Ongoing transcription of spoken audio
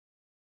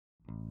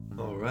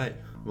All right,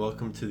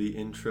 welcome to the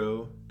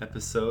intro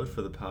episode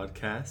for the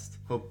podcast.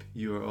 Hope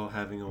you are all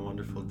having a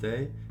wonderful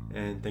day,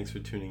 and thanks for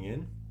tuning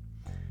in.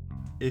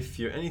 If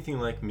you're anything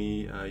like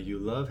me, you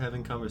love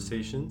having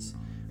conversations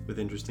with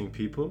interesting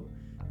people,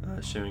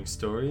 sharing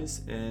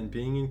stories, and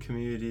being in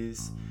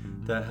communities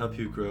that help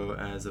you grow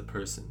as a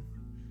person.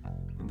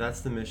 And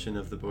that's the mission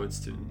of The Bored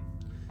Student.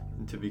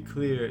 And to be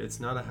clear, it's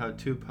not a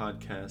how-to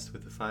podcast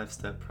with a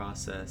 5-step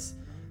process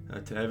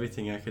to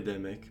everything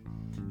academic.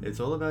 It's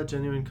all about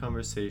genuine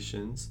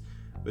conversations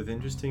with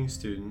interesting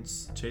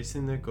students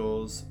chasing their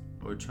goals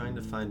or trying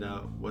to find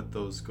out what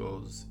those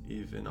goals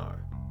even are.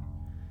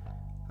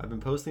 I've been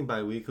posting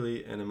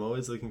bi-weekly and I'm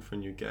always looking for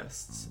new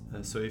guests.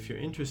 So if you're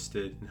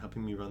interested in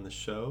helping me run the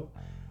show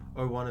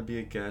or want to be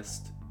a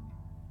guest,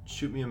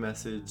 shoot me a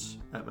message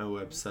at my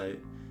website,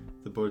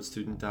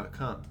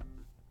 TheBoredStudent.com,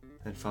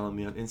 and follow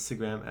me on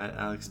Instagram at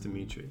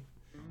AlexDimitri.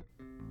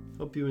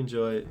 Hope you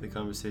enjoy the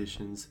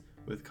conversations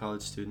with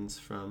college students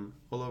from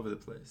all over the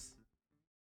place.